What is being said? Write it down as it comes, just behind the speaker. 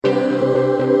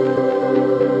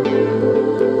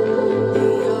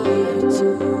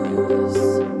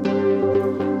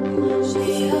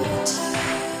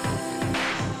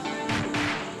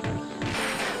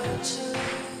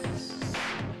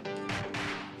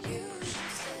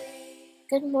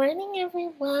Good morning,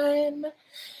 everyone.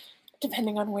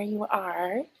 Depending on where you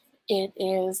are, it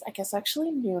is, I guess,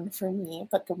 actually noon for me,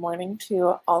 but good morning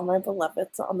to all my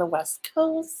beloveds on the West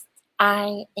Coast.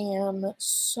 I am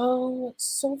so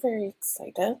very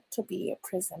excited to be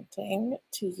presenting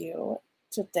to you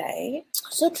today.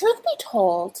 So, truth be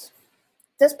told,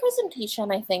 this presentation,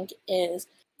 I think, is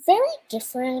very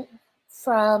different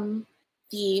from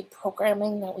the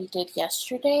programming that we did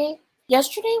yesterday.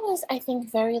 Yesterday was, I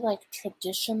think, very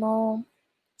traditional,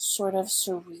 sort of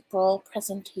cerebral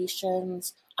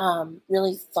presentations,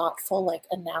 really thoughtful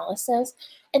analysis.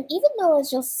 And even though,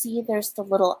 as you'll see, there's the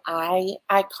little eye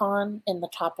icon in the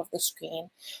top of the screen,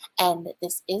 and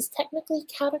this is technically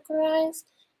categorized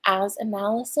as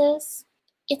analysis,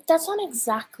 that's not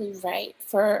exactly right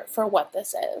for what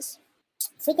this is.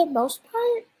 For the most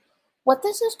part, what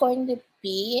this is going to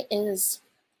be is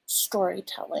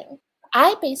storytelling.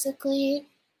 I basically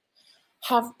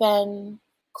have been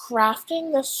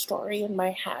crafting this story in my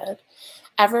head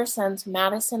ever since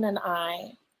Madison and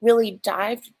I really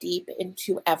dived deep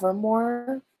into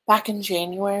Evermore back in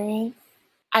January.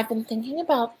 I've been thinking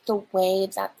about the way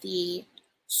that the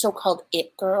so-called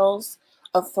it girls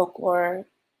of Folklore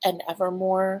and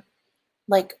Evermore,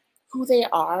 like who they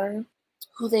are,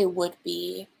 who they would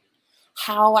be,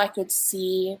 how I could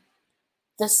see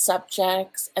the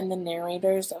subjects and the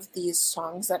narrators of these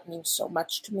songs that mean so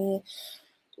much to me,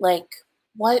 like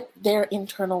what their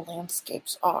internal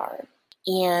landscapes are,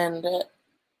 and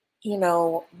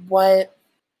what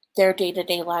their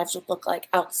day-to-day lives would look like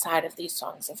outside of these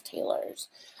songs of Taylor's,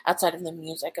 outside of the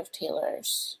music of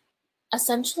Taylor's.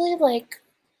 Essentially,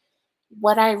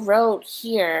 what I wrote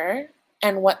here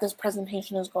and what this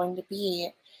presentation is going to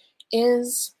be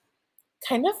is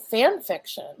kind of fan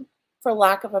fiction, for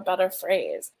lack of a better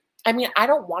phrase. I mean, I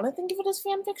don't want to think of it as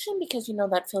fan fiction because,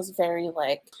 that feels very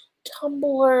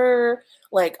Tumblr,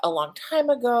 a long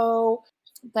time ago.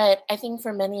 But I think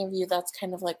for many of you, that's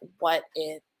kind of what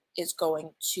it is going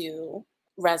to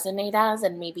resonate as,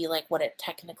 and maybe what it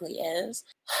technically is.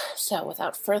 So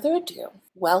without further ado,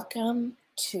 welcome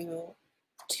to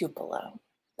Tupelo,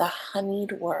 the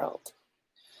honeyed world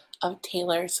of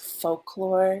Taylor's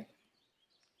Folklore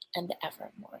and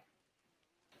Evermore.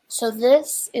 So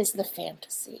this is the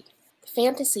fantasy. The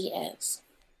fantasy is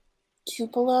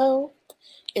Tupelo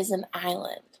is an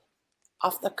island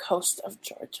off the coast of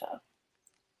Georgia.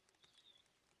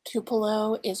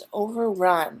 Tupelo is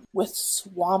overrun with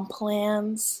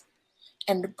swamplands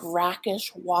and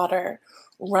brackish water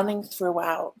running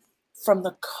throughout from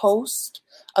the coast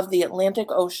of the Atlantic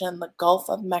Ocean, the Gulf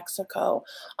of Mexico,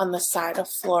 on the side of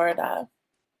Florida,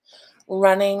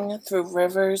 running through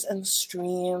rivers and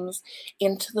streams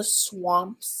into the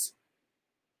swamps.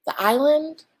 The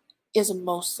island is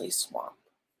mostly swamp.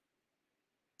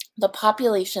 The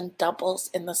population doubles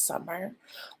in the summer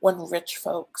when rich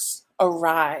folks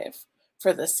arrive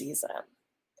for the season.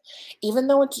 Even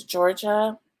though it's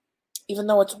Georgia, even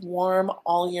though it's warm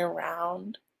all year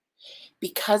round,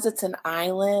 because it's an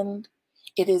island,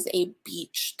 it is a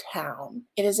beach town.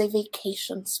 It is a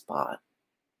vacation spot.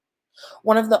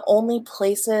 One of the only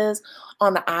places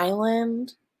on the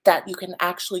island that you can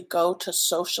actually go to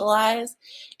socialize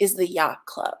is the yacht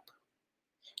club.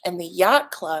 And the yacht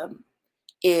club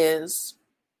is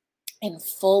in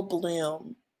full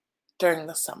bloom during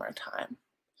the summertime.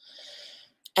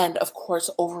 And of course,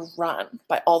 overrun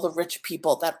by all the rich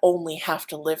people that only have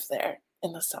to live there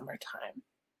in the summertime.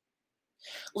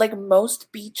 Like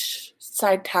most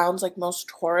beachside towns, like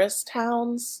most tourist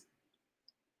towns,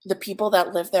 the people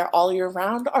that live there all year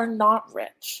round are not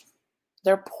rich.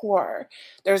 They're poor.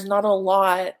 There's not a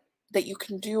lot that you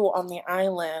can do on the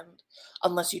island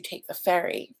unless you take the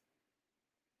ferry.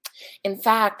 In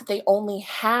fact, they only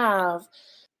have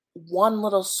one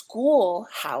little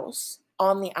schoolhouse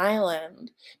on the island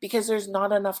because there's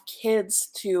not enough kids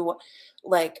to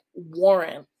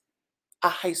warrant a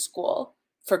high school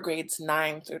for grades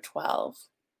 9 through 12.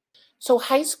 So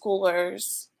high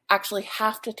schoolers actually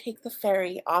have to take the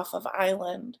ferry off of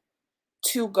island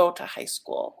to go to high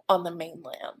school on the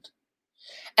mainland.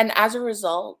 And as a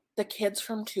result, the kids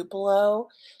from Tupelo,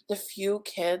 the few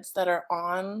kids that are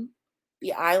on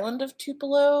the island of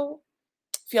Tupelo,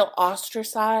 feel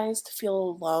ostracized, feel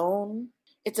alone.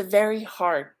 It's very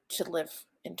hard to live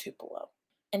in Tupelo.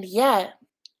 And yet,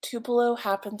 Tupelo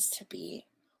happens to be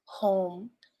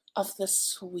home of the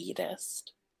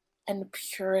sweetest and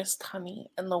purest honey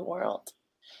in the world.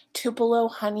 Tupelo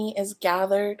honey is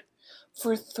gathered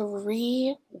for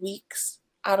 3 weeks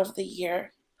out of the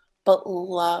year, but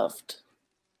loved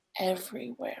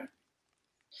everywhere.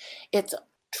 It's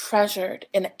treasured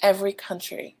in every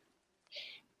country.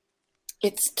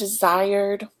 It's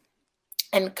desired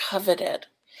and coveted,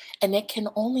 and it can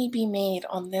only be made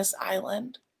on this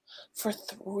island for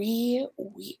 3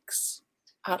 weeks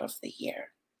out of the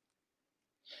year.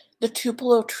 The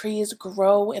Tupelo trees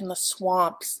grow in the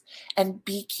swamps, and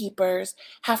beekeepers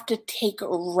have to take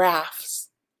rafts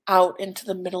out into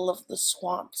the middle of the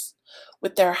swamps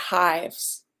with their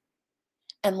hives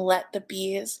and let the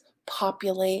bees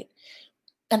populate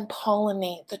and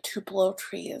pollinate the Tupelo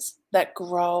trees that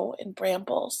grow in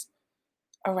brambles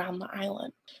around the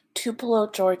island. Tupelo,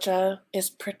 Georgia is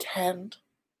pretend,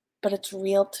 but it's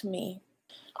real to me.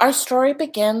 Our story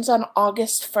begins on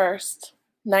August 1st,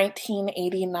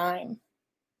 1989.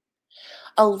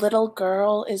 A little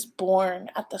girl is born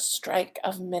at the strike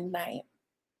of midnight.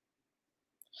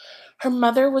 Her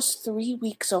mother was 3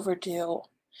 weeks overdue,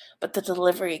 but the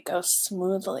delivery goes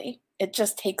smoothly. It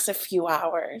just takes a few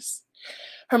hours.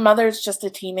 Her mother's just a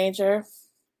teenager,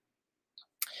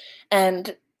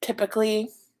 and typically,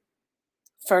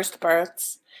 first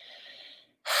births,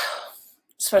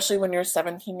 especially when you're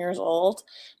 17 years old,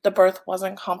 the birth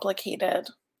wasn't complicated.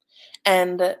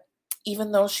 And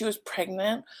even though she was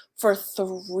pregnant for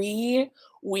 3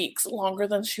 weeks, longer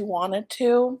than she wanted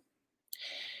to,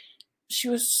 she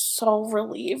was so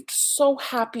relieved, so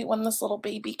happy when this little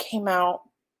baby came out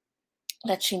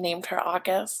that she named her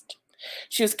August.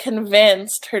 She was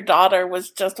convinced her daughter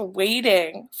was just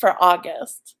waiting for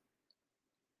August.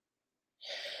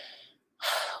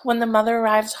 When the mother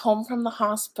arrives home from the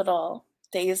hospital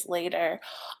days later,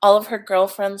 all of her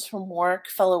girlfriends from work,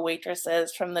 fellow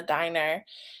waitresses from the diner,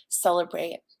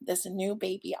 celebrate this new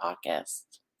baby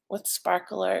August with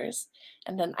sparklers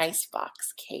and an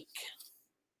icebox cake.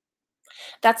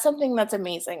 That's something that's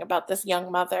amazing about this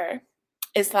young mother,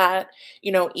 is that,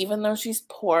 even though she's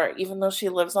poor, even though she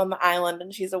lives on the island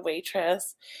and she's a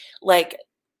waitress, like,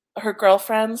 her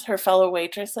girlfriends, her fellow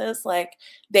waitresses, like,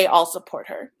 they all support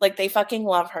her. Like, they fucking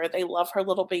love her. They love her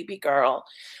little baby girl.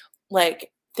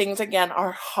 Like, things again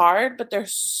are hard, but they're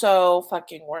so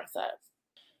fucking worth it.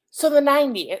 So the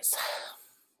 90s.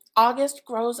 August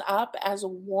grows up as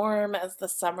warm as the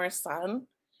summer sun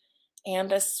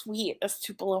and as sweet as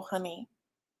Tupelo honey.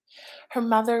 Her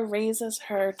mother raises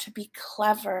her to be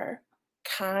clever,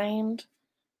 kind,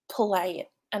 polite,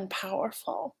 and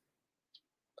powerful.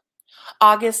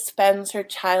 August spends her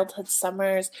childhood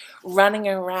summers running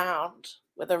around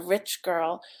with a rich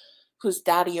girl whose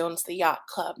daddy owns the yacht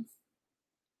club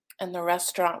and the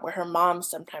restaurant where her mom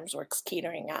sometimes works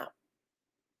catering at.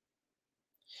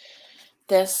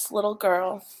 This little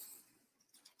girl,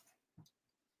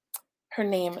 her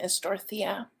name is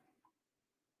Dorothea.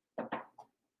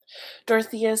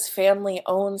 Dorothea's family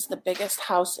owns the biggest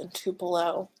house in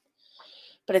Tupelo,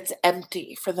 but it's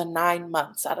empty for the 9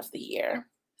 months out of the year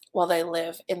while they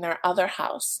live in their other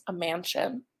house, a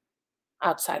mansion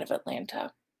outside of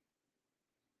Atlanta.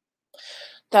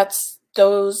 That's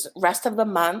those rest of the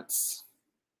months,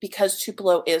 because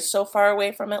Tupelo is so far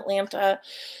away from Atlanta,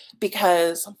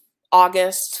 because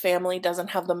August's family doesn't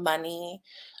have the money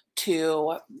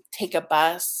to take a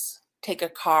bus, take a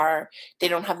car. They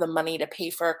don't have the money to pay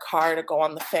for a car to go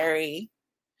on the ferry,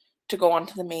 to go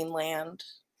onto the mainland.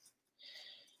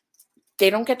 They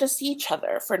don't get to see each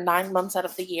other for 9 months out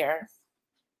of the year.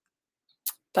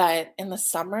 But in the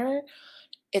summer,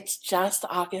 it's just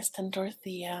August and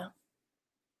Dorothea.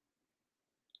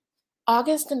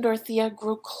 August and Dorothea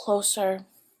grew closer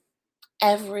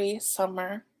every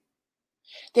summer.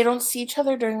 They don't see each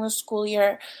other during the school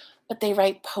year, but they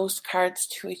write postcards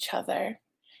to each other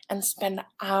and spend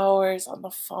hours on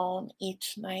the phone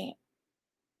each night.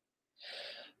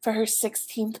 For her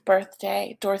 16th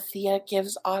birthday, Dorothea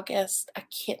gives August a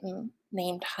kitten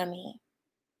named Honey.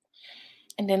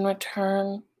 And in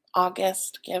return,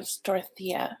 August gives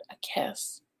Dorothea a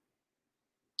kiss.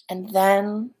 And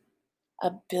then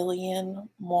a billion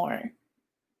more.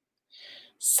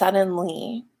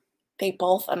 Suddenly, they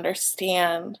both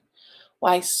understand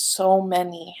why so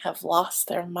many have lost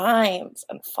their minds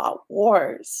and fought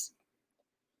wars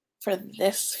for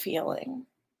this feeling,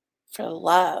 for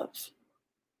love.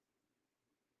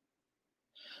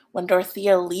 When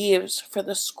Dorothea leaves for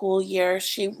the school year,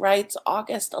 she writes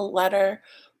August a letter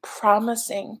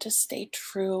promising to stay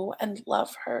true and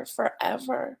love her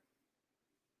forever.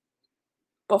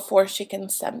 Before she can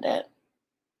send it,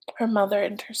 her mother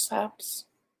intercepts.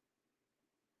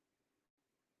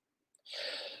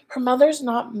 Her mother's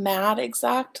not mad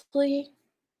exactly.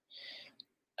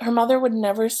 Her mother would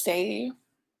never say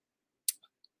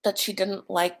that she didn't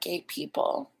like gay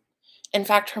people. In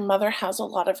fact, her mother has a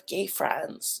lot of gay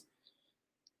friends.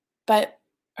 But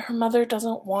her mother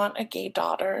doesn't want a gay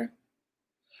daughter.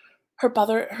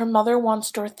 Her mother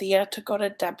wants Dorothea to go to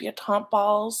debutante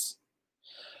balls.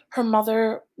 Her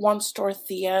mother wants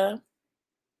Dorothea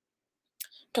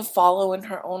to follow in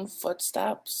her own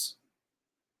footsteps.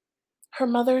 Her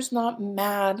mother's not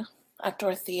mad at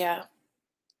Dorothea,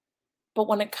 but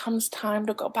when it comes time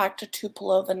to go back to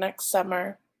Tupelo the next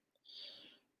summer,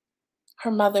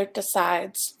 her mother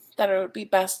decides that it would be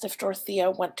best if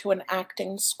Dorothea went to an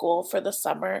acting school for the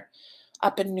summer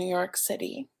up in New York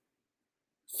City,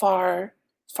 far,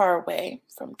 far away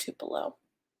from Tupelo.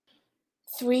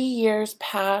 3 years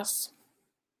pass,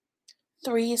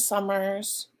 3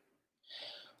 summers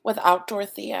without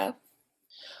Dorothea.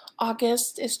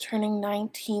 August is turning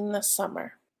 19 this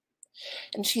summer,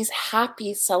 and she's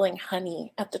happy selling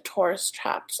honey at the tourist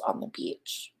traps on the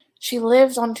beach. She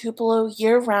lives on Tupelo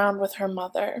year-round with her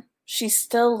mother. She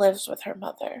still lives with her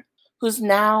mother, who's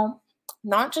now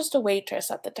not just a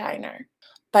waitress at the diner,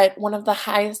 but one of the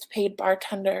highest-paid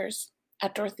bartenders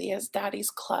at Dorothea's daddy's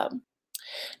club.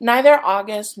 Neither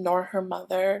August nor her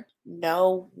mother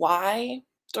know why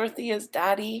Dorothea's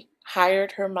daddy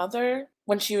hired her mother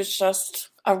when she was just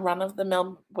a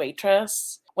run-of-the-mill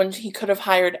waitress, when he could have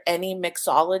hired any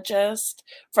mixologist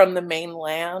from the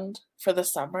mainland for the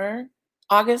summer.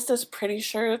 August is pretty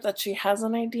sure that she has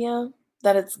an idea,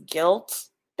 that it's guilt,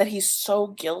 that he's so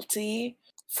guilty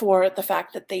for the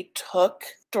fact that they took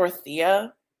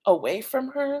Dorothea away from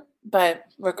her. But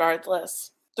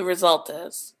regardless, the result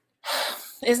is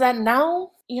that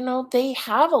now, they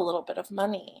have a little bit of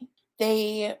money.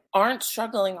 They aren't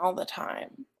struggling all the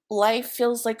time. Life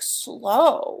feels like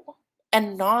slow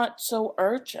and not so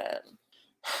urgent.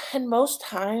 And most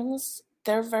times,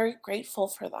 they're very grateful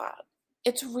for that.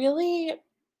 It's really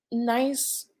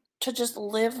nice to just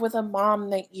live with a mom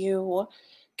that you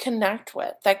connect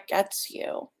with, that gets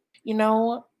you.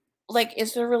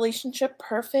 Is their relationship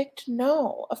perfect?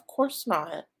 No, of course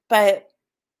not. But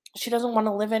she doesn't want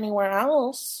to live anywhere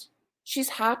else. She's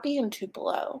happy in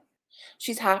Tupelo.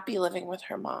 She's happy living with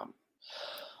her mom.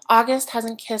 August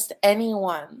hasn't kissed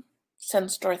anyone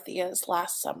since Dorothea's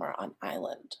last summer on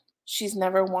island. She's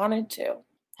never wanted to.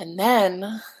 And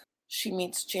then she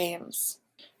meets James.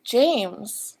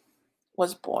 James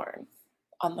was born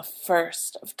on the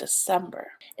 1st of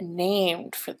December and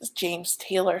named for the James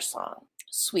Taylor song,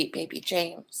 Sweet Baby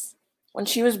James. When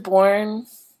she was born,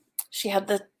 she had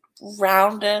the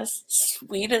roundest,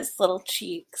 sweetest little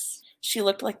cheeks. She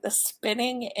looked like the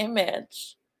spinning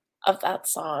image of that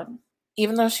song.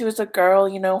 Even though she was a girl,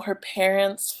 her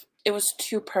parents, it was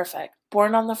too perfect.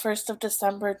 Born on the 1st of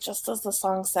December, just as the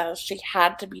song says, she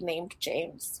had to be named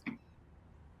James.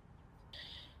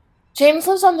 James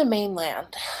lives on the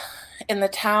mainland. In the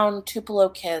town, Tupelo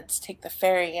kids take the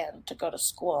ferry in to go to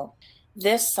school.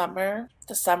 This summer,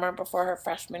 the summer before her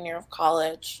freshman year of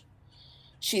college,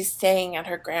 she's staying at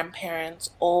her grandparents'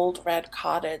 old red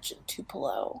cottage in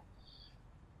Tupelo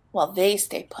while they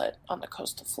stay put on the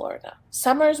coast of Florida.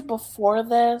 Summers before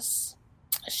this,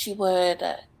 she would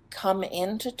come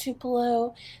into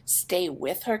Tupelo, stay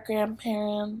with her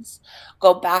grandparents,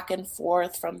 go back and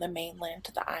forth from the mainland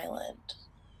to the island.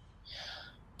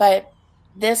 But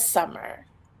this summer,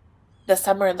 the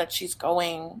summer that she's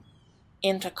going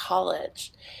into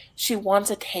college, she wants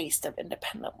a taste of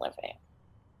independent living.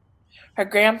 Her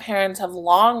grandparents have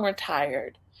long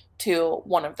retired to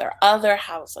one of their other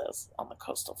houses on the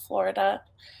coast of Florida.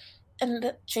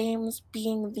 And James,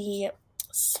 being the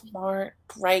smart,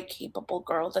 bright, capable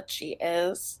girl that she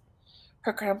is,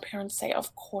 her grandparents say,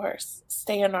 of course,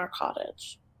 stay in our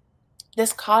cottage.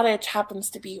 This cottage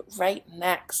happens to be right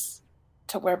next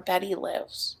to where Betty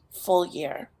lives, full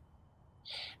year.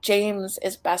 James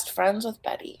is best friends with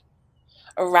Betty,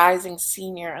 a rising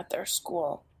senior at their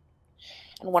school,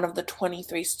 and one of the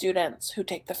 23 students who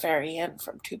take the ferry in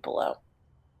from Tupelo.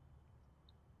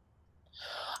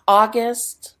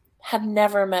 August had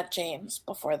never met James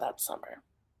before that summer,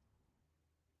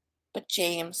 but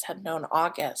James had known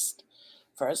August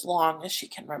for as long as she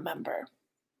can remember.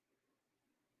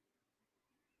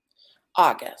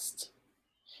 August.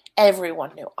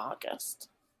 Everyone knew August.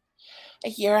 A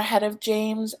year ahead of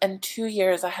James and 2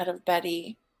 years ahead of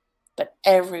Betty, but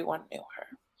everyone knew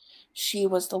her. She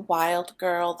was the wild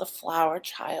girl, the flower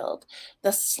child, the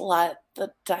slut,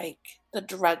 the dyke, the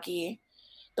druggie,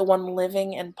 the one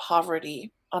living in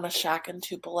poverty on a shack in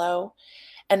Tupelo,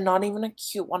 and not even a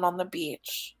cute one on the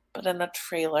beach, but in a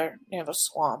trailer near the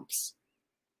swamps.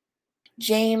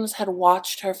 James had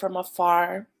watched her from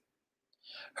afar,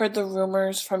 heard the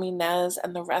rumors from Inez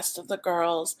and the rest of the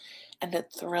girls, and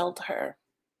it thrilled her.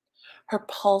 Her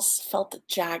pulse felt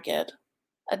jagged,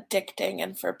 addicting,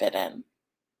 and forbidden.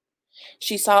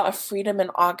 She saw a freedom in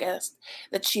August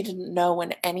that she didn't know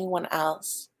in anyone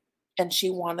else, and she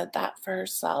wanted that for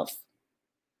herself.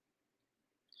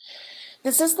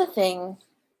 This is the thing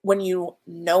when you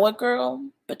know a girl,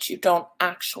 but you don't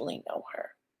actually know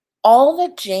her. All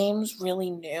that James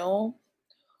really knew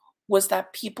was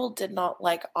that people did not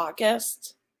like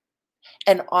August,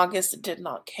 and August did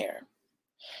not care.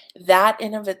 That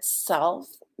in of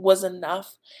itself was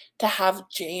enough to have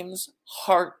James'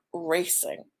 heart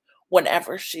racing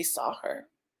whenever she saw her.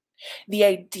 The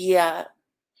idea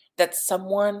that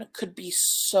someone could be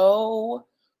so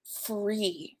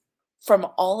free from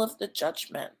all of the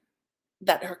judgment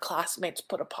that her classmates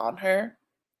put upon her,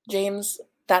 James,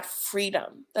 that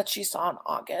freedom that she saw in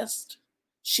August,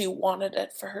 she wanted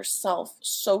it for herself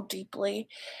so deeply,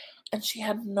 and she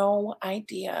had no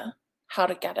idea how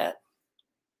to get it.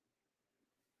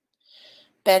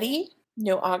 Betty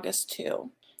knew August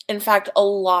too. In fact, a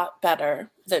lot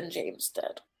better than James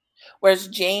did. Whereas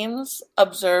James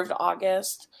observed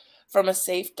August from a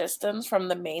safe distance from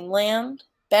the mainland,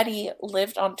 Betty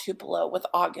lived on Tupelo with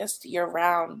August year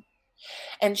round.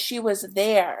 And she was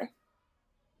there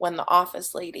when the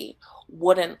office lady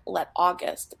wouldn't let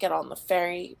August get on the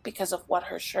ferry because of what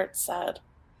her shirt said.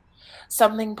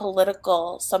 Something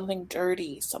political, something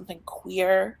dirty, something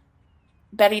queer.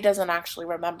 Betty doesn't actually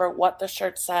remember what the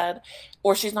shirt said,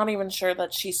 or she's not even sure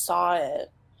that she saw it.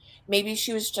 Maybe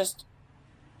she was just,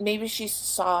 maybe she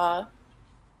saw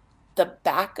the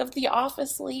back of the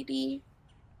office lady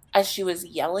as she was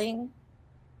yelling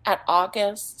at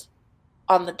August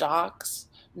on the docks,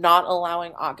 not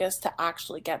allowing August to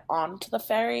actually get onto the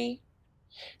ferry,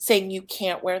 saying, "You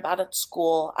can't wear that at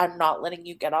school. I'm not letting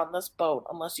you get on this boat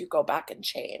unless you go back and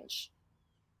change."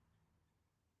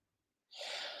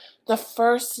 The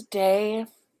first day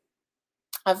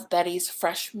of Betty's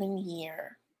freshman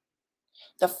year,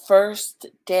 the first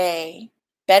day,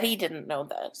 Betty didn't know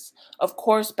this. Of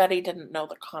course, Betty didn't know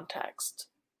the context.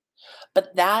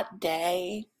 But that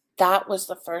day, that was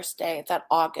the first day that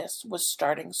August was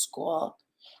starting school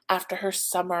after her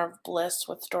summer of bliss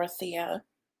with Dorothea.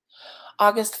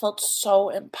 August felt so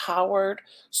empowered,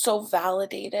 so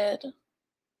validated.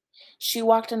 She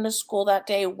walked into school that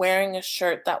day wearing a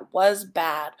shirt that was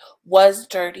bad, was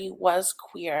dirty, was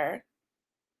queer.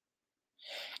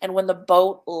 And when the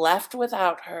boat left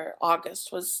without her,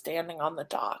 August was standing on the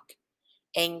dock,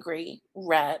 angry,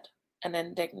 red, and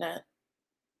indignant.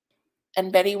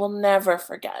 And Betty will never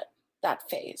forget that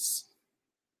face.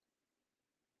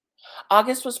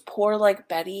 August was poor like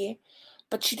Betty,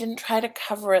 but she didn't try to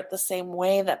cover it the same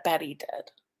way that Betty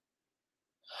did.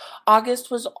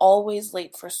 August was always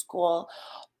late for school,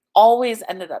 always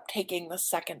ended up taking the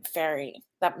second ferry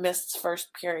that missed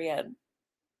first period.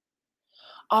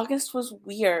 August was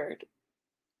weird,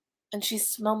 and she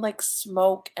smelled like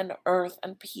smoke and earth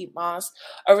and peat moss,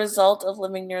 a result of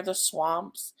living near the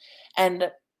swamps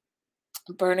and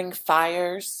burning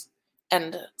fires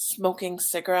and smoking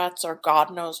cigarettes or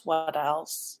God knows what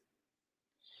else.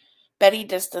 Betty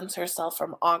distanced herself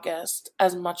from August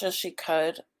as much as she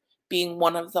could, being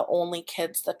one of the only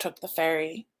kids that took the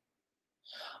ferry.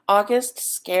 August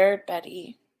scared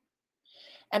Betty,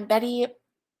 and Betty,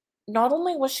 not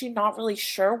only was she not really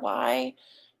sure why,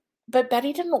 but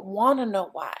Betty didn't want to know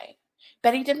why.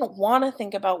 Betty didn't want to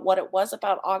think about what it was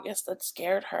about August that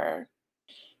scared her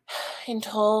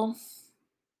until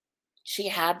she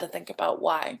had to think about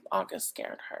why August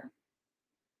scared her.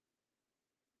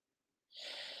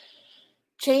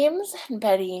 James and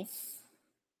Betty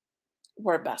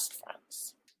were best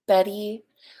friends. Betty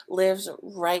lives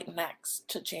right next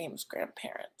to James'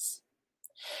 grandparents.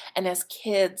 And as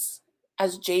kids,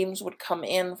 as James would come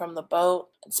in from the boat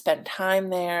and spend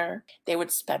time there, they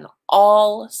would spend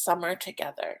all summer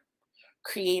together,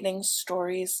 creating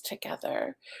stories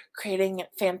together, creating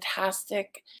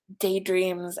fantastic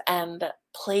daydreams and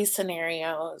play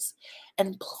scenarios,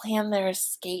 and plan their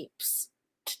escapes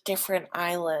to different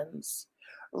islands,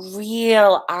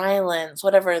 real islands,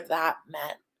 whatever that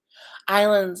meant.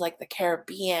 Islands like the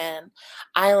Caribbean,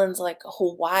 islands like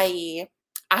Hawaii,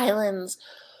 islands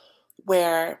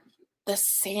where the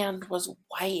sand was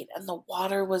white and the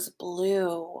water was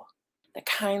blue, the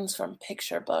kinds from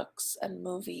picture books and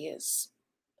movies.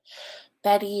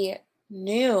 Betty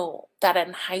knew that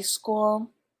in high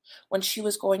school, when she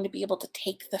was going to be able to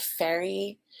take the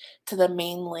ferry to the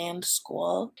mainland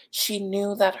school, she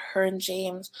knew that her and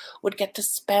James would get to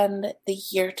spend the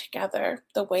year together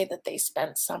the way that they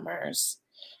spent summers.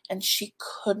 And she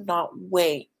could not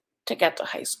wait to get to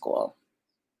high school.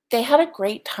 They had a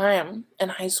great time in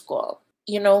high school.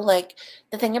 Like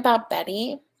the thing about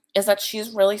Betty is that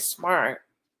she's really smart.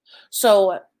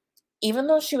 So Even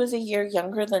though she was a year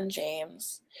younger than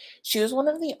James, she was one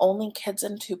of the only kids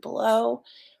in Tupelo,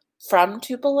 from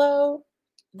Tupelo,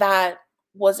 that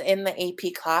was in the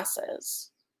AP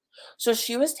classes. So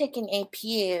she was taking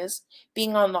APs,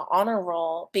 being on the honor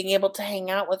roll, being able to hang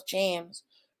out with James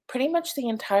pretty much the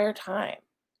entire time.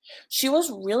 She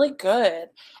was really good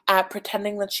at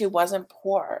pretending that she wasn't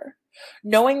poor,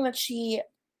 knowing that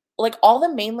like all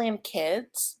the mainland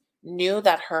kids knew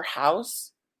that her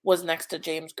house was next to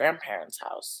James' grandparents'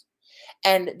 house.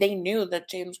 And they knew that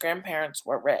James' grandparents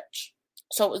were rich.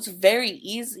 So it was very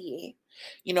easy,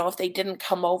 if they didn't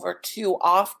come over too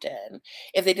often,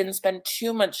 if they didn't spend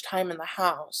too much time in the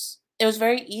house. It was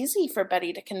very easy for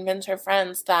Betty to convince her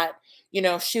friends that,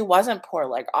 she wasn't poor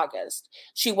like August.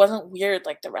 She wasn't weird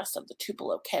like the rest of the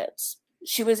Tupelo kids.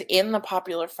 She was in the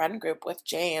popular friend group with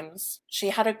James. She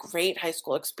had a great high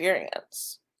school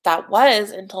experience. That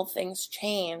was until things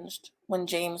changed when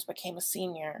James became a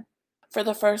senior. For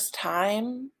the first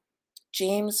time,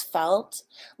 James felt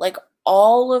like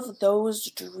all of those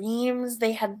dreams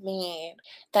they had made,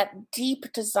 that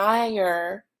deep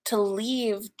desire to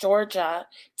leave Georgia,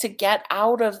 to get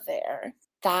out of there,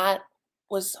 that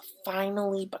was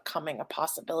finally becoming a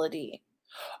possibility.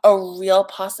 A real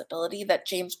possibility that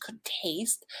James could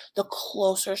taste the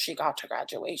closer she got to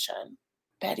graduation.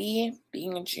 Betty,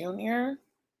 being a junior,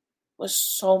 was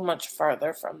so much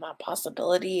farther from that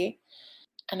possibility.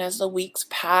 And as the weeks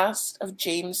passed of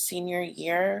James' senior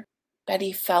year,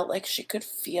 Betty felt like she could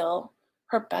feel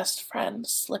her best friend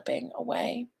slipping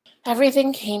away.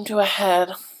 Everything came to a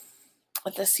head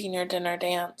with the senior dinner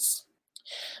dance.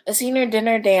 The senior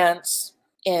dinner dance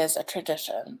is a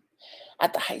tradition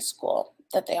at the high school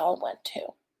that they all went to,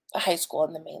 the high school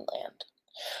in the mainland.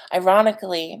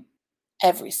 Ironically,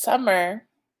 every summer,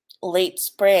 late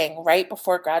spring, right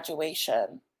before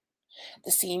graduation,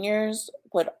 the seniors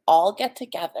would all get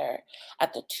together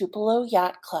at the Tupelo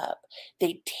Yacht Club.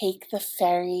 They'd take the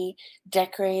ferry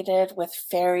decorated with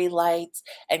fairy lights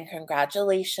and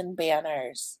congratulation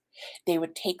banners. They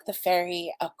would take the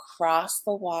ferry across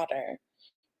the water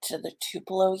to the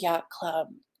Tupelo Yacht Club,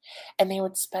 and they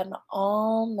would spend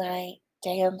all night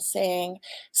dancing,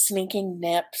 sneaking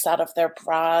nips out of their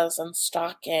bras and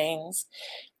stockings,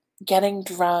 getting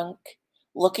drunk,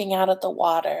 looking out at the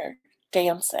water,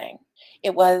 dancing.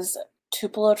 It was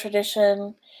Tupelo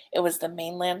tradition. It was the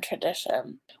mainland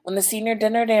tradition. When the senior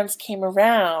dinner dance came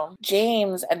around,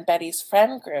 James and Betty's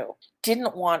friend group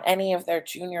didn't want any of their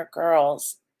junior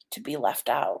girls to be left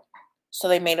out. So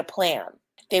they made a plan.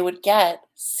 They would get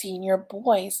senior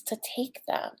boys to take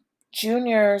them.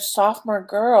 Junior, sophomore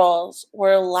girls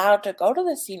were allowed to go to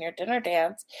the senior dinner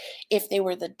dance if they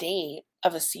were the date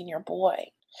of a senior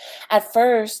boy. At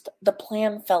first, the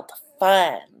plan felt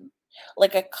fun,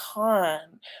 like a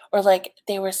con, or like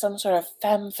they were some sort of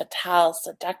femme fatale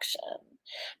seduction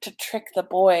to trick the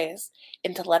boys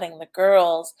into letting the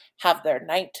girls have their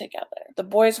night together. The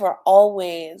boys were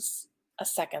always a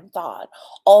second thought,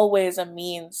 always a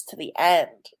means to the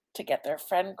end to get their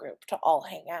friend group to all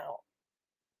hang out.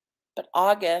 But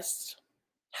August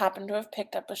happened to have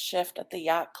picked up a shift at the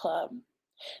yacht club.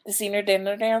 The senior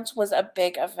dinner dance was a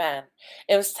big event.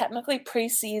 It was technically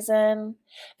pre-season.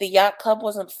 The yacht club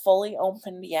wasn't fully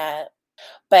opened yet,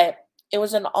 but it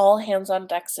was an all hands on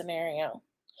deck scenario.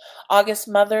 August's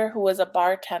mother, who was a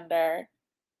bartender,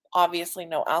 obviously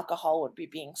no alcohol would be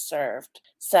being served,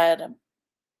 said,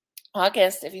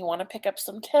 "August, if you want to pick up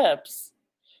some tips,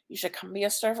 you should come be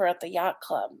a server at the yacht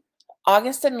club."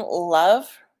 August didn't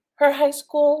love her high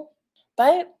school,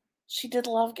 but she did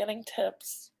love getting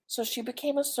tips. So she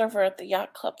became a server at the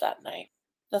yacht club that night.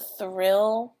 The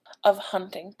thrill of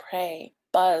hunting prey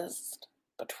buzzed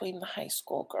between the high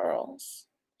school girls.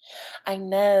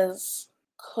 Inez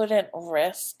couldn't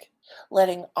risk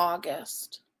letting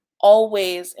August,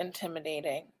 always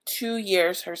intimidating, 2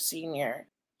 years her senior,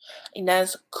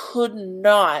 Inez could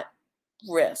not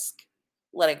risk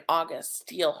letting August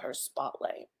steal her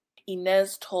spotlight.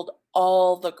 Inez told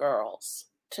all the girls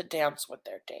to dance with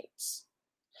their dates.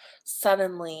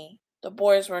 Suddenly, the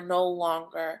boys were no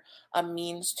longer a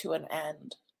means to an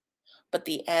end, but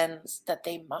the ends that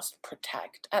they must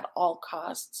protect at all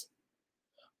costs.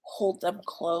 Hold them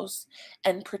close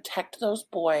and protect those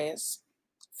boys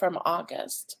from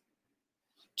August.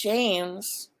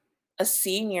 James, a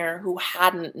senior who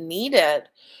hadn't needed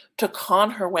to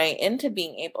con her way into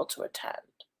being able to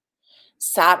attend,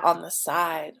 sat on the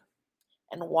side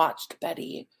and watched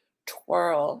Betty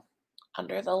twirl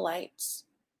under the lights.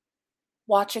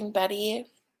 Watching Betty,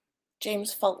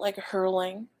 James felt like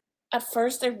hurling. At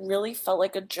first, it really felt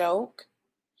like a joke.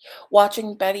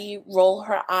 watching Betty roll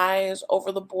her eyes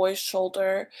over the boy's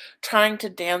shoulder, trying to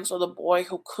dance with a boy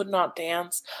who could not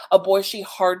dance, a boy she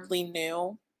hardly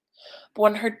knew. But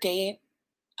when her date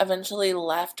eventually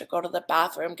left to go to the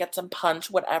bathroom, get some punch,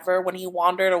 whatever, when he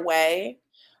wandered away,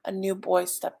 a new boy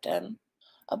stepped in.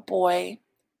 A boy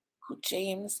who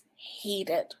James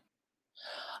hated.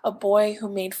 A boy who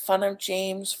made fun of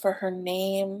James for her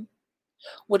name,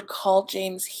 would call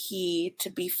James he to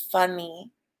be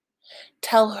funny,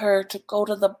 tell her to go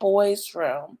to the boys'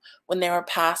 room when they were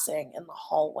passing in the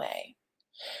hallway.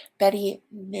 Betty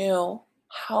knew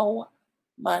how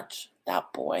much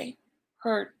that boy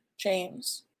hurt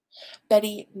James.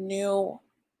 Betty knew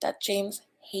that James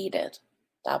hated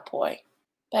that boy.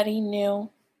 Betty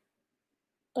knew,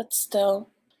 but still,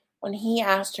 when he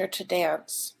asked her to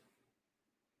dance,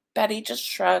 Betty just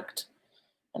shrugged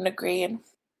and agreed.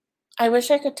 I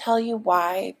wish I could tell you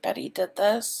why Betty did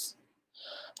this.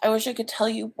 I wish I could tell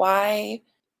you why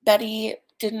Betty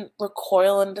didn't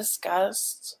recoil in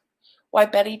disgust, why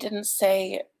Betty didn't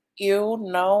say, "You,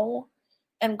 no,"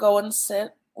 and go and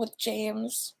sit with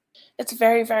James. It's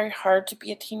very, very hard to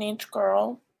be a teenage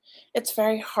girl. It's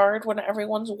very hard when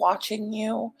everyone's watching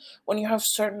you, when you have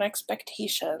certain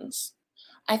expectations.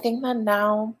 I think that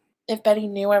now, if Betty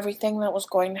knew everything that was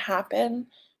going to happen,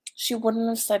 she wouldn't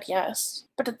have said yes.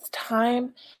 But at the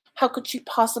time, how could she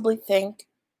possibly think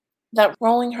that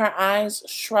rolling her eyes,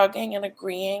 shrugging and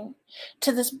agreeing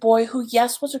to this boy who,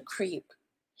 yes, was a creep,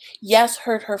 yes,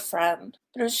 hurt her friend,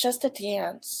 but it was just a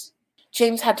dance.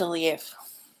 James had to leave.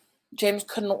 James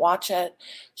couldn't watch it.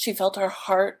 She felt her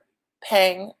heart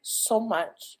pang so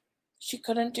much. She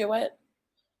couldn't do it.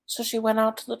 So she went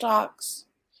out to the docks,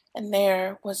 and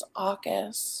there was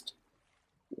August,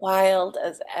 wild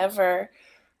as ever,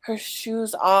 her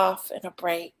shoes off in a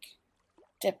break,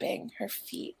 dipping her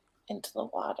feet into the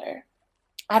water.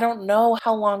 I don't know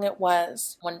how long it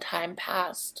was when time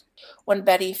passed, when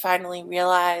Betty finally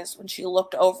realized, when she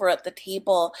looked over at the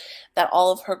table that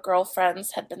all of her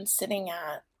girlfriends had been sitting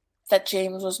at, that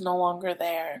James was no longer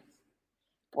there.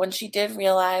 But when she did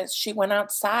realize, she went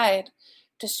outside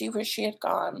to see where she had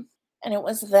gone. And it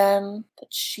was then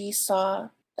that she saw,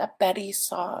 that Betty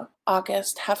saw,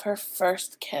 August have her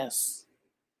first kiss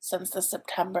since the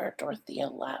September Dorothea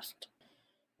left.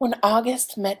 When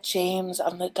August met James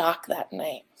on the dock that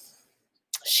night,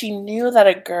 she knew that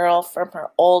a girl from her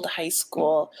old high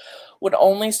school would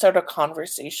only start a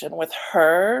conversation with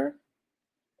her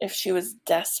if she was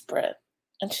desperate,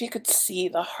 and she could see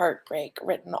the heartbreak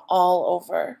written all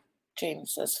over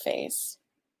James's face.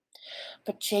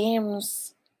 But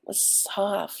James was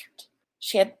soft.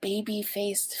 She had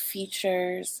baby-faced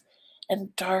features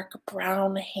and dark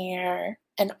brown hair,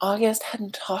 and August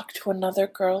hadn't talked to another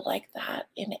girl like that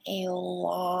in a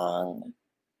long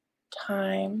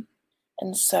time.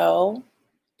 And so,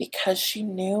 because she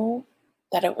knew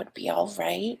that it would be all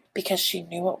right, because she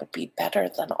knew it would be better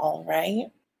than all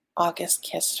right, August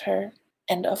kissed her,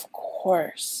 and of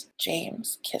course,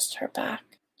 James kissed her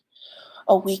back.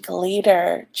 A week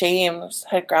later, James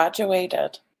had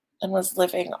graduated and was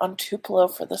living on Tupelo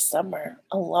for the summer,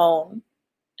 alone.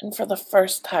 And for the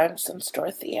first time since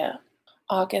Dorothea,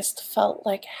 August felt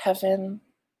like heaven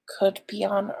could be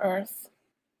on earth.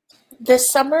 This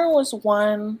summer was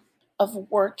one of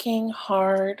working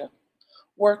hard,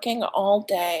 working all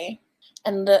day,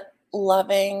 and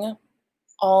loving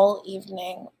all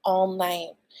evening, all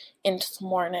night, into the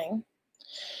morning.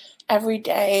 Every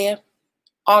day,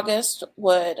 August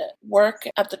would work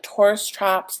at the tourist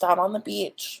traps down on the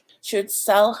beach. She would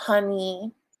sell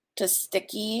honey to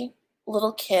sticky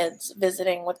little kids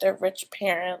visiting with their rich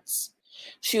parents.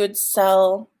 She would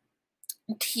sell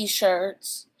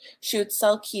t-shirts. She would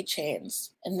sell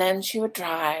keychains. And then she would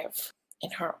drive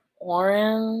in her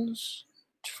orange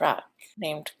truck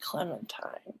named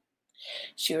Clementine.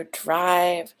 She would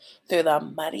drive through the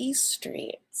muddy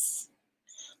streets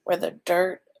where the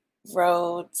dirt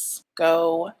roads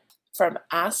go from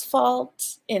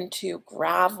asphalt into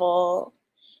gravel,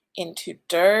 into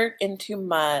dirt, into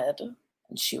mud.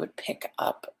 And she would pick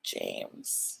up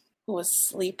James, who was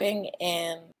sleeping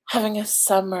in, having a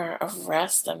summer of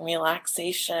rest and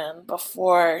relaxation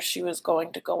before she was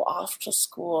going to go off to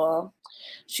school.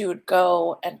 She would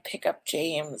go and pick up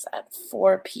James at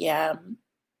 4 p.m.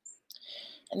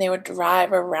 And they would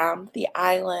drive around the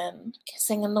island,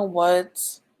 kissing in the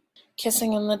woods,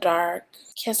 kissing in the dark,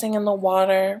 kissing in the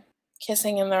water,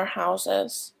 kissing in their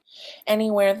houses,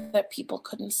 anywhere that people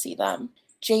couldn't see them.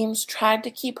 James tried to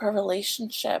keep her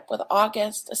relationship with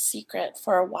August a secret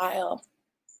for a while.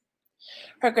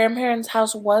 Her grandparents'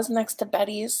 house was next to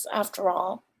Betty's, after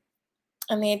all,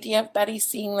 and the idea of Betty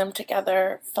seeing them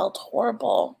together felt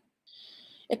horrible.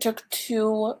 It took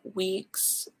 2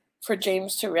 weeks for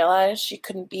James to realize she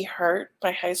couldn't be hurt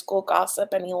by high school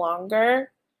gossip any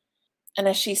longer, and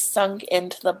as she sunk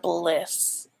into the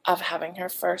bliss of having her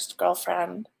first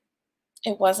girlfriend,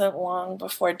 it wasn't long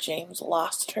before James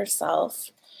lost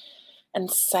herself and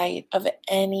sight of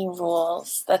any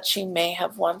rules that she may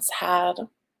have once had.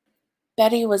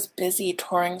 Betty was busy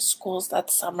touring schools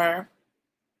that summer,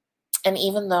 and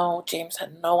even though James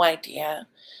had no idea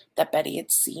that Betty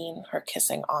had seen her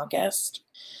kissing August,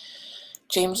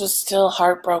 James was still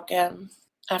heartbroken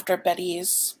after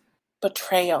Betty's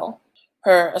betrayal,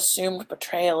 her assumed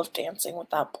betrayal of dancing with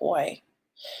that boy,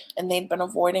 and they'd been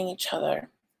avoiding each other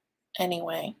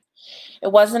anyway.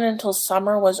 It wasn't until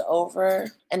summer was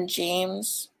over and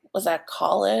James was at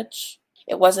college,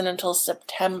 it wasn't until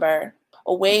September,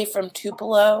 away from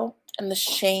Tupelo and the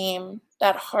shame,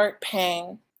 that heart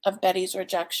pang of Betty's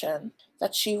rejection,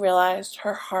 that she realized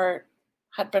her heart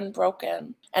had been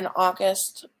broken and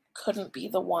August couldn't be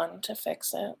the one to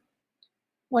fix it.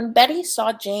 When Betty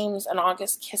saw James and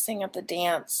August kissing at the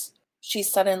dance, she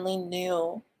suddenly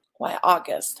knew why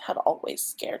August had always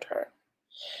scared her.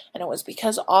 And it was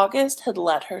because August had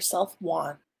let herself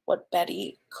want what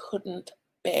Betty couldn't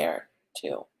bear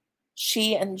to.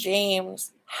 She and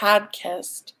James had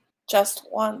kissed just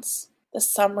once the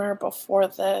summer before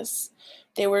this.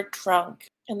 They were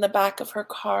drunk in the back of her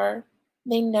car.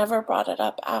 They never brought it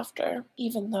up after,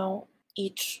 even though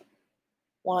each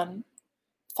one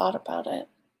thought about it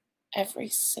every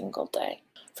single day.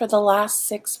 For the last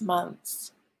 6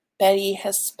 months, Betty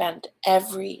has spent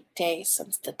every day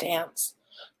since the dance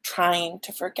trying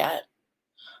to forget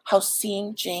how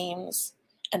seeing James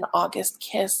and August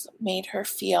kiss made her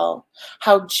feel,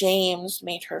 how James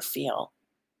made her feel.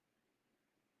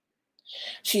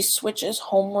 She switches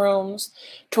homerooms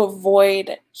to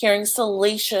avoid hearing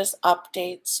salacious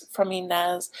updates from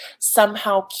Inez,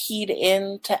 somehow keyed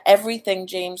in to everything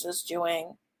James is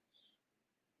doing,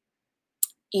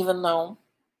 even though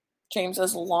James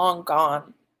is long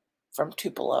gone from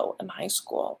Tupelo in high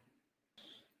school.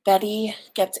 Betty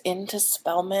gets into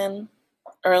Spelman,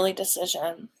 early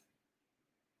decision.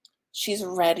 She's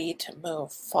ready to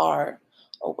move far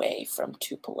away from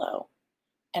Tupelo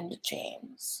and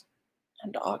James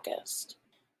and August.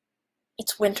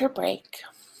 It's winter break.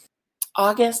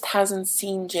 August hasn't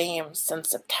seen James since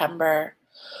September,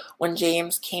 when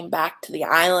James came back to the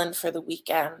island for the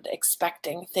weekend,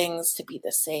 expecting things to be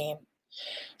the same.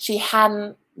 She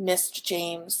hadn't missed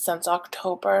James since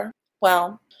October.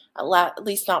 Well, at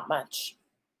least not much.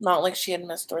 Not like she had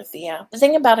missed Dorothea. The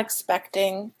thing about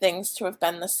expecting things to have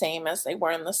been the same as they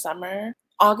were in the summer,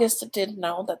 August did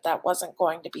know that that wasn't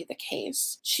going to be the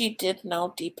case. She did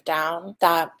know deep down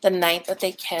that the night that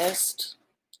they kissed,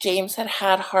 James had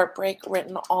had heartbreak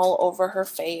written all over her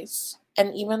face.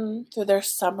 And even through their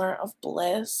summer of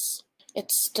bliss,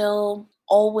 it still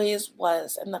always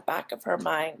was in the back of her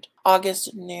mind.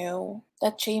 August knew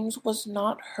that James was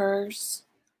not hers,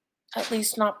 at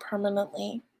least not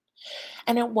permanently.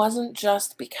 And it wasn't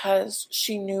just because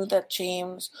she knew that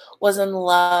James was in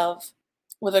love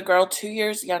with a girl 2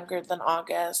 years younger than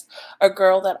August, a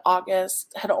girl that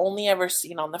August had only ever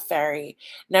seen on the ferry,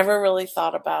 never really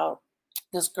thought about,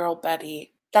 this girl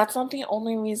Betty. That's not the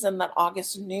only reason that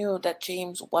August knew that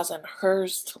James wasn't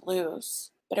hers to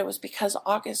lose. But it was because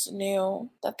August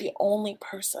knew that the only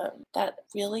person that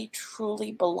really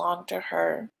truly belonged to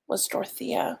her was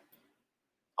Dorothea.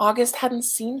 August hadn't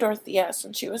seen Dorothea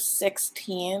since she was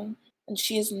 16, and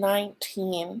she is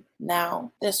 19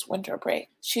 now, this winter break.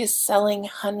 She is selling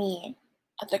honey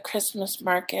at the Christmas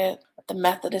market at the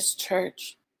Methodist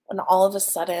church, when all of a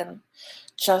sudden,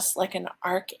 just like an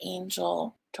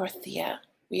archangel, Dorothea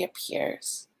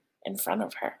reappears in front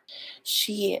of her.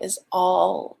 She is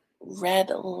all red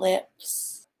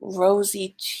lips,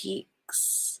 rosy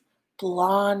cheeks,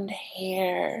 blonde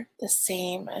hair, the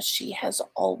same as she has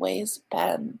always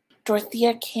been.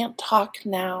 Dorothea can't talk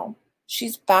now.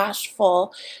 She's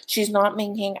bashful. She's not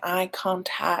making eye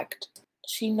contact.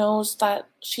 She knows that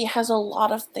she has a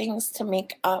lot of things to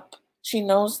make up. She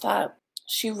knows that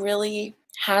she really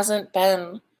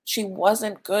she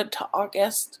wasn't good to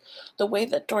August the way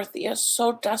that Dorothea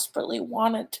so desperately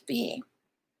wanted to be.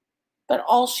 But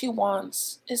all she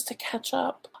wants is to catch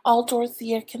up. All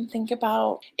Dorothea can think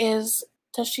about is,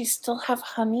 does she still have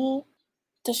honey?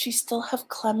 Does she still have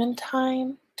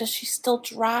Clementine? Does she still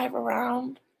drive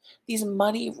around these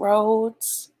muddy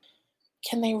roads?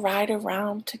 Can they ride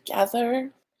around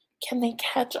together? Can they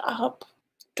catch up?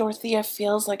 Dorothea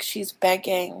feels like she's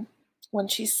begging when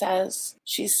she says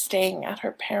she's staying at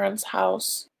her parents'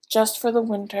 house. just for the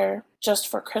winter, just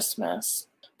for Christmas.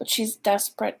 But she's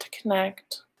desperate to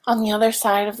connect. On the other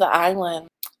side of the island,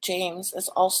 James is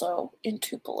also in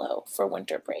Tupelo for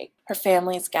winter break. Her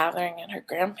family's gathering at her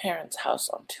grandparents' house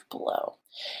on Tupelo.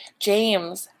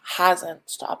 James hasn't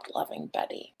stopped loving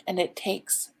Betty, and it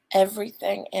takes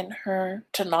everything in her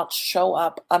to not show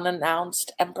up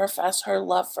unannounced and profess her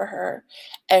love for her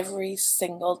every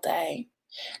single day.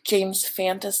 James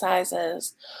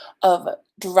fantasizes of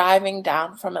driving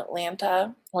down from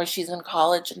Atlanta, where she's in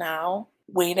college now,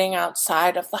 waiting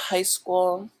outside of the high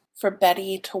school for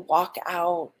Betty to walk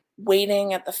out,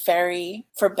 waiting at the ferry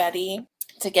for Betty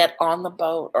to get on the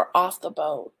boat or off the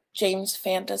boat. James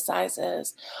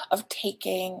fantasizes of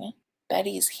taking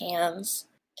Betty's hands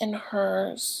in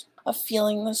hers, of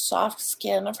feeling the soft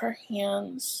skin of her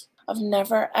hands, of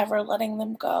never ever letting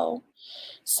them go.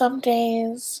 Some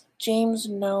days, James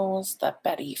knows that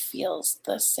Betty feels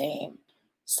the same.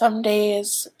 Some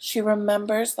days, she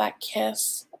remembers that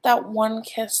kiss, that one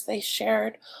kiss they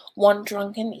shared one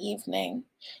drunken evening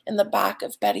in the back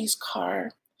of Betty's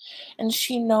car. And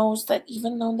she knows that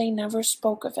even though they never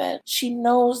spoke of it, she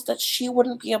knows that she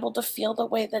wouldn't be able to feel the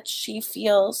way that she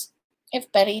feels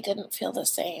if Betty didn't feel the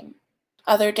same.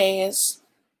 Other days,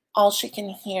 all she can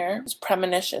hear is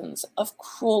premonitions of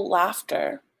cruel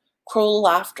laughter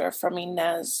from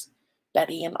Inez,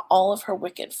 Betty, and all of her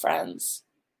wicked friends,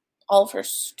 all of her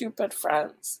stupid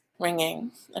friends,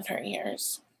 ringing in her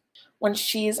ears. When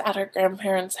she's at her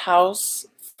grandparents' house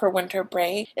for winter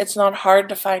break, it's not hard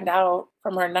to find out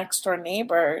from her next door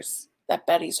neighbors that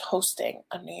Betty's hosting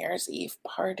a New Year's Eve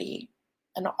party,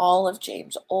 and all of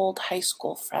James' old high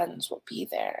school friends will be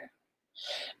there.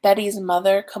 Betty's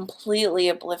mother, completely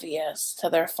oblivious to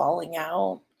their falling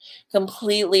out,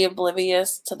 completely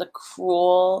oblivious to the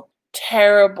cruel,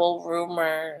 terrible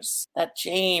rumors that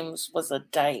James was a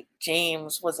dyke,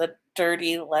 James was a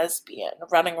dirty lesbian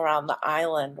running around the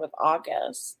island with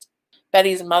August.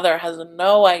 Betty's mother has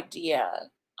no idea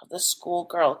of the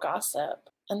schoolgirl gossip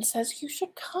and says, "You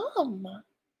should come.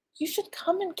 You should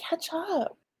come and catch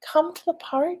up. Come to the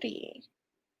party."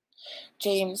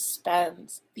 James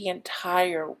spends the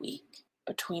entire week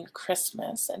between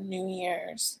Christmas and New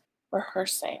Year's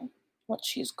rehearsing what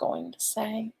she's going to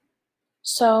say.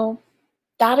 So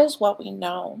that is what we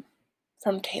know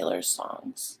from Taylor's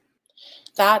songs.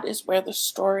 That is where the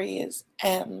stories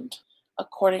end,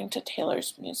 according to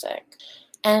Taylor's music.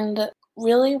 And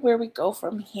really where we go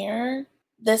from here,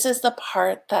 this is the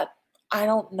part that I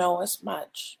don't know as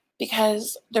much.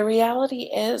 Because the reality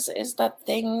is that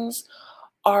things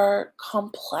are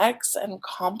complex and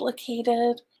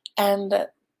complicated, and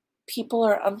people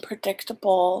are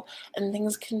unpredictable, and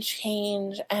things can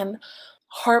change, and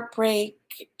heartbreak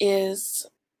is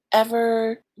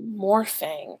ever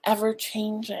morphing, ever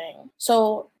changing.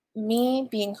 So me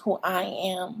being who I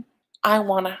am, I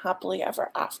want a happily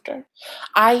ever after.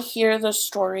 I hear the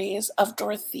stories of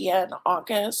Dorothea and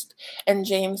August and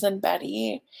James and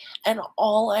Betty, and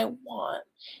all I want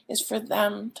is for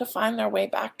them to find their way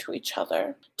back to each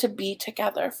other, to be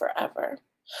together forever.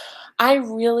 I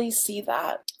really see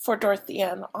that for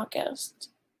Dorothea and August.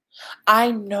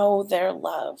 I know their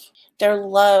love. Their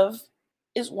love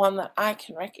is one that I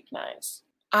can recognize.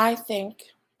 I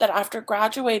think that after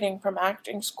graduating from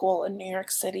acting school in New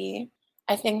York City,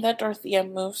 I think that Dorothea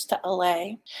moves to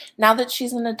LA. Now that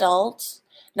she's an adult,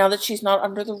 now that she's not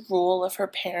under the rule of her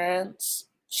parents,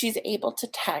 she's able to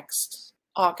text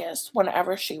August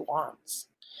whenever she wants.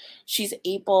 She's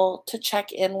able to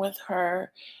check in with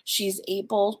her. She's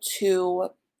able to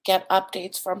get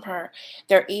updates from her.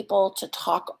 They're able to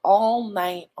talk all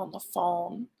night on the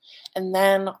phone and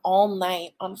then all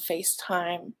night on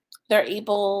FaceTime. They're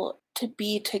able to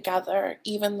be together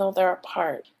even though they're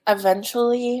apart.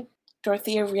 Eventually,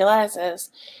 Dorothea realizes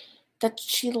that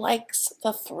she likes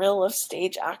the thrill of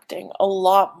stage acting a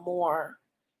lot more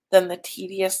than the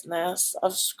tediousness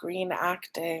of screen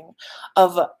acting,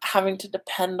 of having to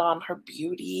depend on her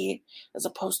beauty as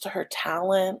opposed to her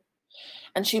talent.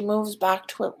 And she moves back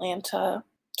to Atlanta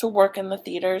to work in the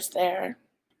theaters there.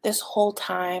 This whole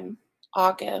time,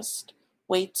 August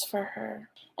waits for her,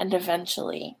 and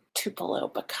eventually Tupelo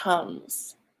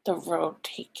becomes the road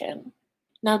taken.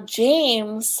 Now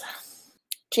James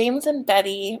and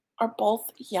Betty are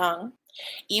both young,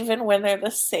 even when they're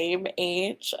the same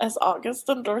age as August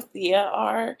and Dorothea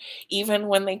are, even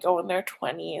when they go in their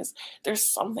 20s. There's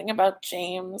something about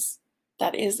James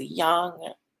that is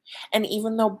young. And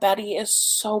even though Betty is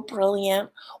so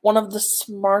brilliant, one of the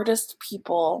smartest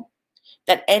people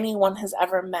that anyone has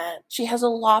ever met, she has a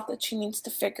lot that she needs to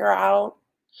figure out.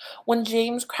 When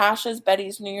James crashes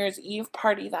Betty's New Year's Eve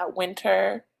party that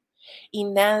winter,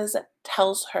 Inez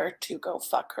tells her to go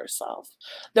fuck herself.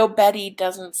 Though Betty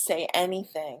doesn't say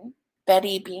anything,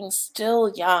 Betty, being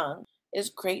still young, is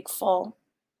grateful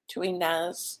to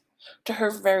Inez, to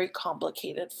her very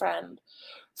complicated friend,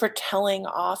 for telling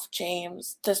off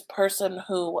James, this person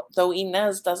who, though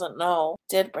Inez doesn't know,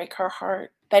 did break her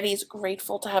heart. Betty's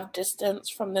grateful to have distance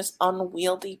from this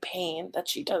unwieldy pain that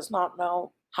she does not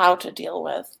know how to deal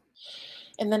with.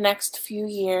 In the next few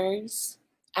years,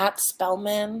 at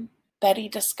Spelman, Betty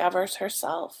discovers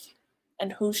herself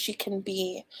and who she can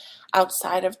be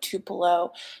outside of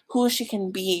Tupelo, who she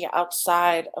can be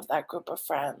outside of that group of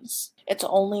friends. It's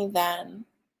only then,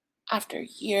 after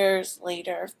years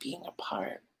later of being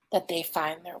apart, that they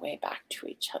find their way back to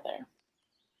each other.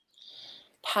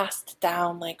 Passed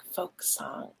down like folk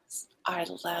songs, our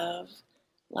love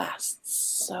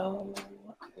lasts so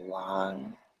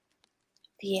long.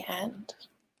 The end.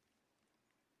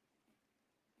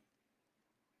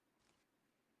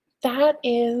 That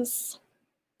is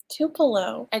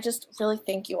Tupelo. I just really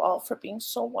thank you all for being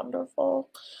so wonderful.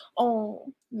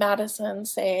 Oh, Madison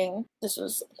saying this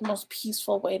was the most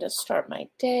peaceful way to start my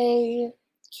day.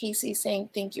 Casey saying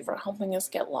thank you for helping us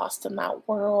get lost in that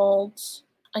world.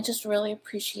 I just really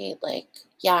appreciate,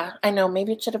 yeah, I know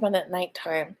maybe it should have been at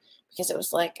nighttime because it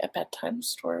was like a bedtime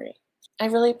story. I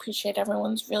really appreciate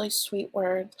everyone's really sweet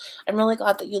words. I'm really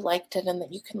glad that you liked it and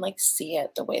that you can see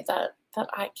it the way that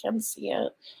I can see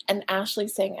it. And Ashley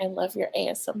saying, I love your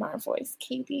ASMR voice.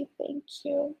 Katie, thank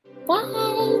you. Bye.